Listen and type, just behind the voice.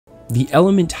The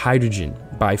element hydrogen,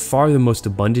 by far the most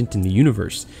abundant in the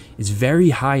universe, is very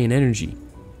high in energy,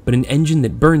 but an engine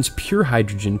that burns pure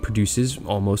hydrogen produces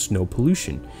almost no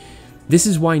pollution. This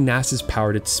is why NASA's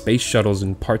powered its space shuttles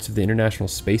and parts of the International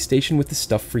Space Station with this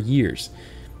stuff for years.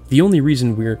 The only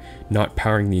reason we're not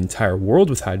powering the entire world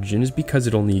with hydrogen is because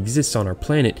it only exists on our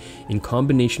planet in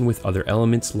combination with other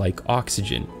elements like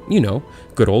oxygen. You know,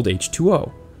 good old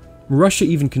H2O. Russia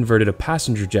even converted a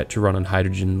passenger jet to run on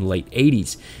hydrogen in the late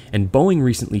 80s, and Boeing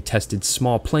recently tested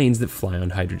small planes that fly on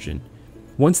hydrogen.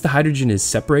 Once the hydrogen is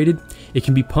separated, it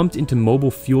can be pumped into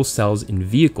mobile fuel cells in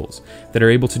vehicles that are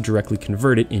able to directly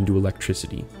convert it into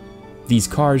electricity. These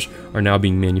cars are now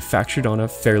being manufactured on a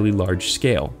fairly large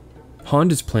scale.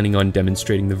 Honda is planning on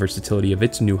demonstrating the versatility of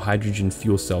its new hydrogen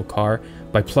fuel cell car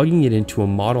by plugging it into a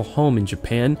model home in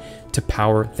Japan to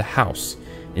power the house,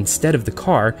 instead of the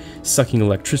car sucking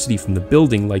electricity from the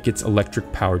building like its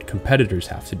electric-powered competitors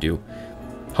have to do.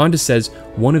 Honda says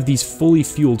one of these fully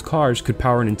fueled cars could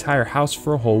power an entire house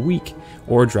for a whole week,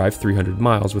 or drive 300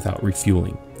 miles without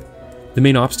refueling. The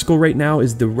main obstacle right now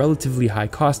is the relatively high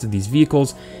cost of these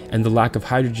vehicles and the lack of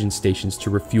hydrogen stations to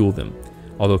refuel them.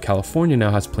 Although California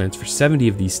now has plans for 70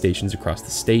 of these stations across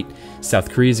the state, South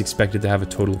Korea is expected to have a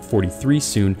total of 43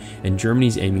 soon, and Germany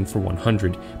is aiming for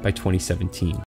 100 by 2017.